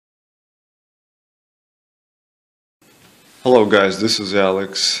Hello guys, this is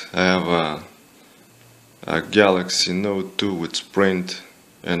Alex. I have a Galaxy Note 2 with Sprint,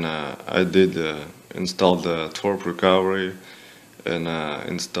 and I did install the twrp recovery and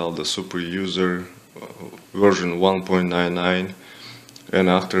install the SuperSU version 1.99, and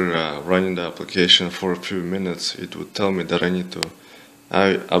after running the application for a few minutes it would tell me that I need to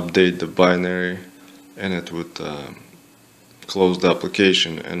update the binary, and it would close the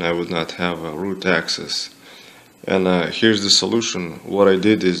application and I would not have root access. And here's the solution. What I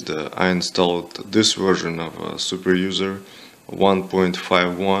did is that I installed this version of SuperSU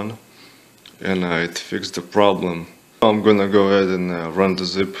 1.51, and it fixed the problem. I'm gonna go ahead and run the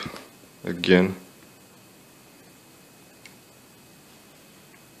zip again.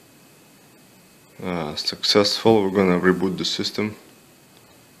 Successful. We're gonna reboot the system.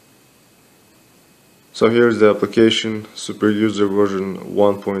 So here's the application, SuperSU version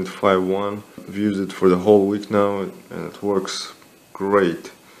 1.51. I've used it for the whole week now and it works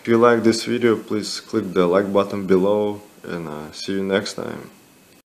great. If you like this video, please click the like button below, and see you next time.